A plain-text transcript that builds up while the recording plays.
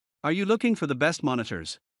Are you looking for the best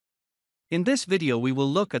monitors? In this video we will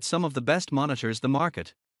look at some of the best monitors the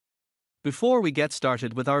market. Before we get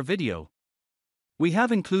started with our video, we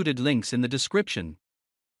have included links in the description,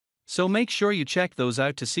 so make sure you check those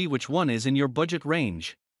out to see which one is in your budget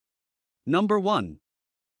range. Number 1.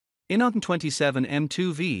 INNOCN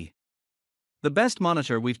 27M2V. The best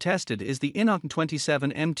monitor we've tested is the INNOCN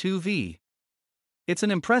 27M2V. It's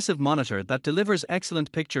an impressive monitor that delivers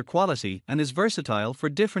excellent picture quality and is versatile for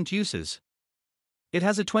different uses. It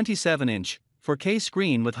has a 27-inch 4K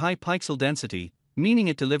screen with high pixel density, meaning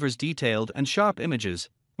it delivers detailed and sharp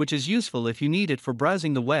images, which is useful if you need it for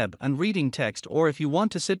browsing the web and reading text, or if you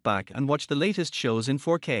want to sit back and watch the latest shows in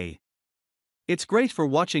 4K. It's great for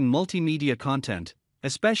watching multimedia content,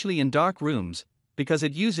 especially in dark rooms, because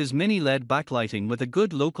it uses mini LED backlighting with a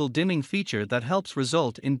good local dimming feature that helps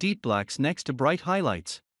result in deep blacks next to bright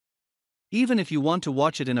highlights. Even if you want to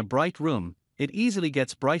watch it in a bright room, it easily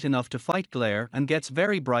gets bright enough to fight glare and gets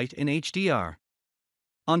very bright in HDR.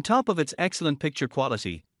 On top of its excellent picture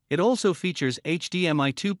quality, it also features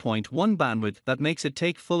HDMI 2.1 bandwidth that makes it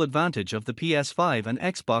take full advantage of the PS5 and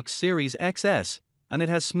Xbox Series XS, and it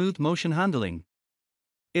has smooth motion handling.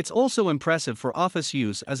 It's also impressive for office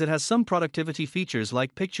use as it has some productivity features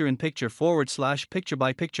like picture-in-picture /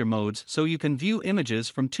 picture-by-picture modes, so you can view images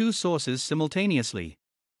from two sources simultaneously.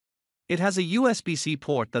 It has a USB-C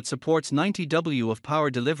port that supports 90W of power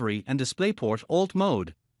delivery and DisplayPort Alt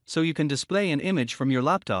mode, so you can display an image from your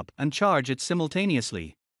laptop and charge it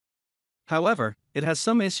simultaneously. However, it has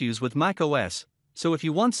some issues with macOS, so if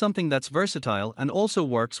you want something that's versatile and also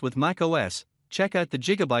works with macOS, check out the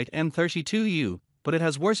Gigabyte M27U, but it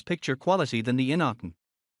has worse picture quality than the INNOCN.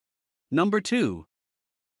 Number 2.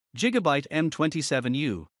 Gigabyte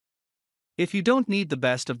M27U. If you don't need the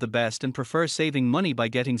best of the best and prefer saving money by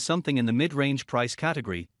getting something in the mid-range price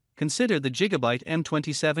category, consider the Gigabyte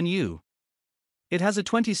M27U. It has a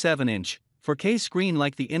 27-inch 4K screen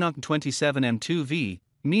like the INNOCN 27M2V,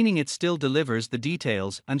 meaning it still delivers the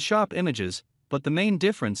details and sharp images, but the main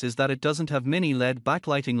difference is that it doesn't have mini LED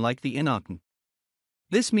backlighting like the INNOCN.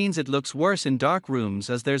 This means it looks worse in dark rooms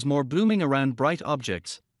as there's more blooming around bright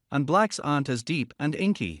objects, and blacks aren't as deep and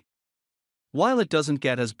inky. While it doesn't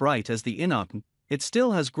get as bright as the INNOCN, it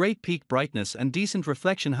still has great peak brightness and decent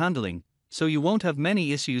reflection handling, so you won't have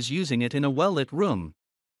many issues using it in a well-lit room.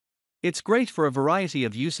 It's great for a variety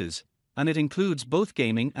of uses, and it includes both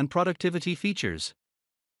gaming and productivity features.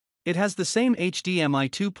 It has the same HDMI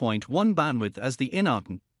 2.1 bandwidth as the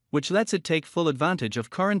INNOCN, which lets it take full advantage of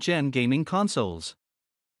current-gen gaming consoles.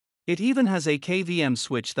 It even has a KVM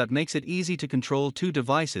switch that makes it easy to control two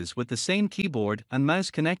devices with the same keyboard and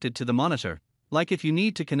mouse connected to the monitor, like if you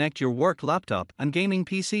need to connect your work laptop and gaming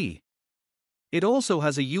PC. It also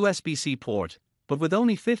has a USB-C port, but with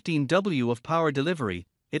only 15W of power delivery,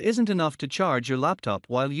 it isn't enough to charge your laptop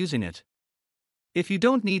while using it. If you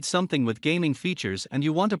don't need something with gaming features and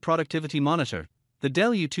you want a productivity monitor, the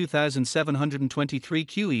Dell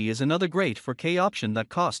U2723QE is another great 4K option that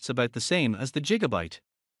costs about the same as the Gigabyte.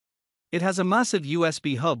 It has a massive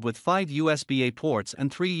USB hub with 5 USB-A ports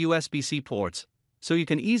and 3 USB-C ports, so you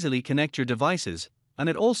can easily connect your devices, and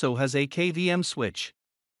it also has a KVM switch.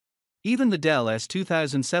 Even the Dell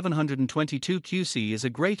S2722QC is a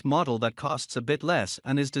great model that costs a bit less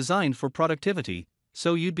and is designed for productivity,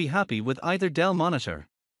 so you'd be happy with either Dell monitor.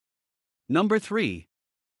 Number 3.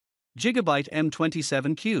 Gigabyte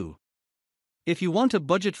M27Q. If you want a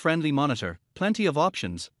budget-friendly monitor, plenty of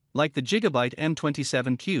options, like the Gigabyte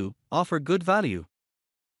M27Q, offer good value.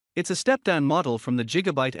 It's a step-down model from the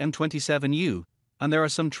Gigabyte M27U, and there are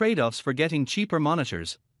some trade-offs for getting cheaper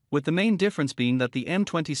monitors, with the main difference being that the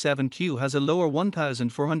M27Q has a lower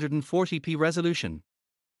 1440p resolution.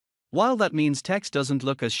 While that means text doesn't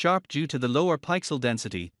look as sharp due to the lower pixel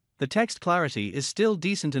density, the text clarity is still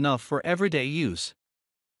decent enough for everyday use.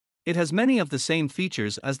 It has many of the same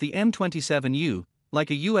features as the M27U,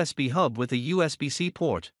 like a USB hub with a USB-C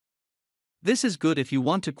port. This is good if you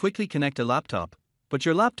want to quickly connect a laptop, but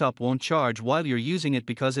your laptop won't charge while you're using it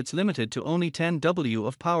because it's limited to only 10W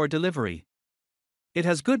of power delivery. It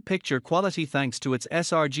has good picture quality thanks to its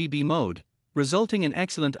sRGB mode, resulting in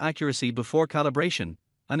excellent accuracy before calibration,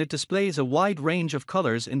 and it displays a wide range of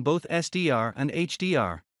colors in both SDR and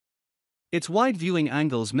HDR. Its wide viewing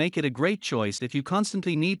angles make it a great choice if you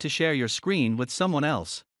constantly need to share your screen with someone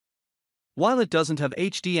else. While it doesn't have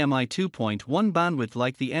HDMI 2.1 bandwidth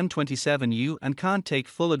like the M27U and can't take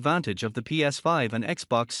full advantage of the PS5 and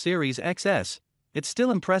Xbox Series XS, it's still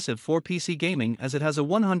impressive for PC gaming as it has a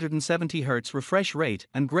 170Hz refresh rate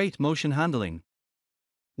and great motion handling.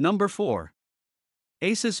 Number 4.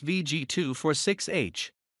 ASUS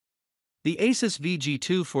VG246H. The ASUS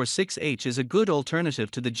VG246H is a good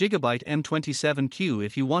alternative to the Gigabyte M27U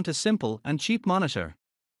if you want a simple and cheap monitor.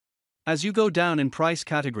 As you go down in price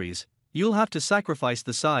categories, you'll have to sacrifice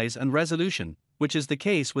the size and resolution, which is the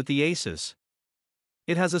case with the ASUS.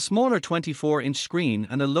 It has a smaller 24-inch screen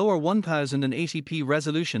and a lower 1080p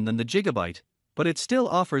resolution than the Gigabyte, but it still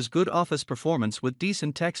offers good office performance with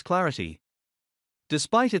decent text clarity.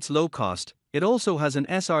 Despite its low cost, it also has an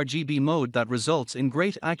sRGB mode that results in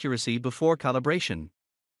great accuracy before calibration.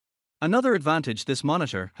 Another advantage this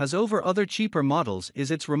monitor has over other cheaper models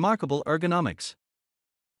is its remarkable ergonomics.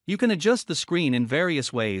 You can adjust the screen in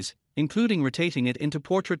various ways, including rotating it into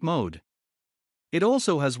portrait mode. It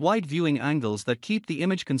also has wide viewing angles that keep the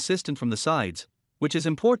image consistent from the sides, which is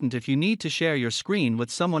important if you need to share your screen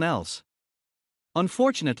with someone else.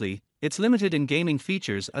 Unfortunately, it's limited in gaming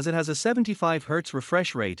features as it has a 75Hz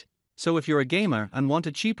refresh rate, so if you're a gamer and want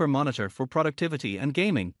a cheaper monitor for productivity and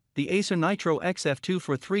gaming, the Acer Nitro XF2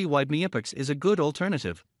 for 3 wide megapixels is a good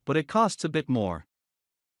alternative, but it costs a bit more.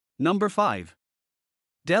 Number 5.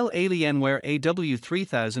 Dell Alienware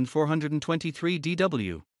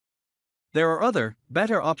AW3423DW. There are other,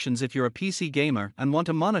 better options if you're a PC gamer and want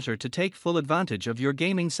a monitor to take full advantage of your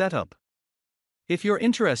gaming setup. If you're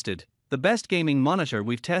interested, the best gaming monitor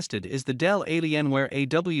we've tested is the Dell Alienware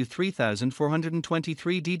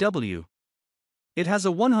AW3423DW. It has a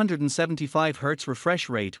 175Hz refresh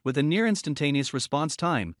rate with a near instantaneous response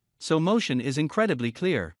time, so motion is incredibly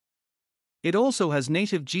clear. It also has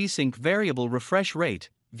native G-Sync variable refresh rate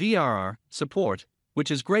 (VRR) support,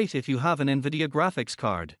 which is great if you have an NVIDIA graphics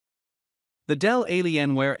card. The Dell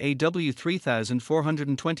Alienware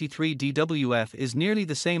AW3423DWF is nearly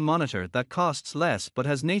the same monitor that costs less but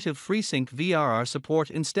has native FreeSync VRR support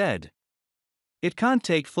instead. It can't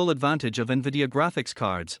take full advantage of NVIDIA graphics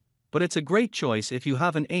cards, but it's a great choice if you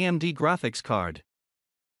have an AMD graphics card.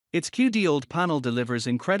 Its QD-OLED panel delivers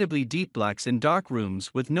incredibly deep blacks in dark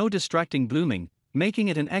rooms with no distracting blooming, making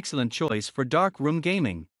it an excellent choice for dark room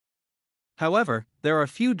gaming. However, there are a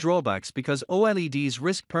few drawbacks because OLEDs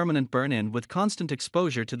risk permanent burn-in with constant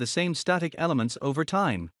exposure to the same static elements over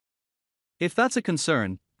time. If that's a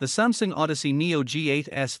concern, the Samsung Odyssey Neo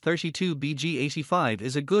G8s 32BG85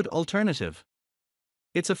 is a good alternative.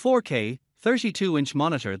 It's a 4K, 32-inch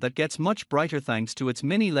monitor that gets much brighter thanks to its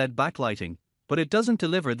mini LED backlighting, but it doesn't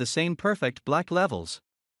deliver the same perfect black levels.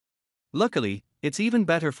 Luckily, it's even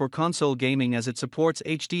better for console gaming as it supports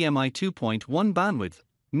HDMI 2.1 bandwidth,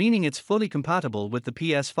 meaning it's fully compatible with the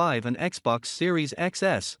PS5 and Xbox Series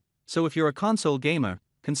XS, so if you're a console gamer,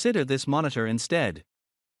 consider this monitor instead.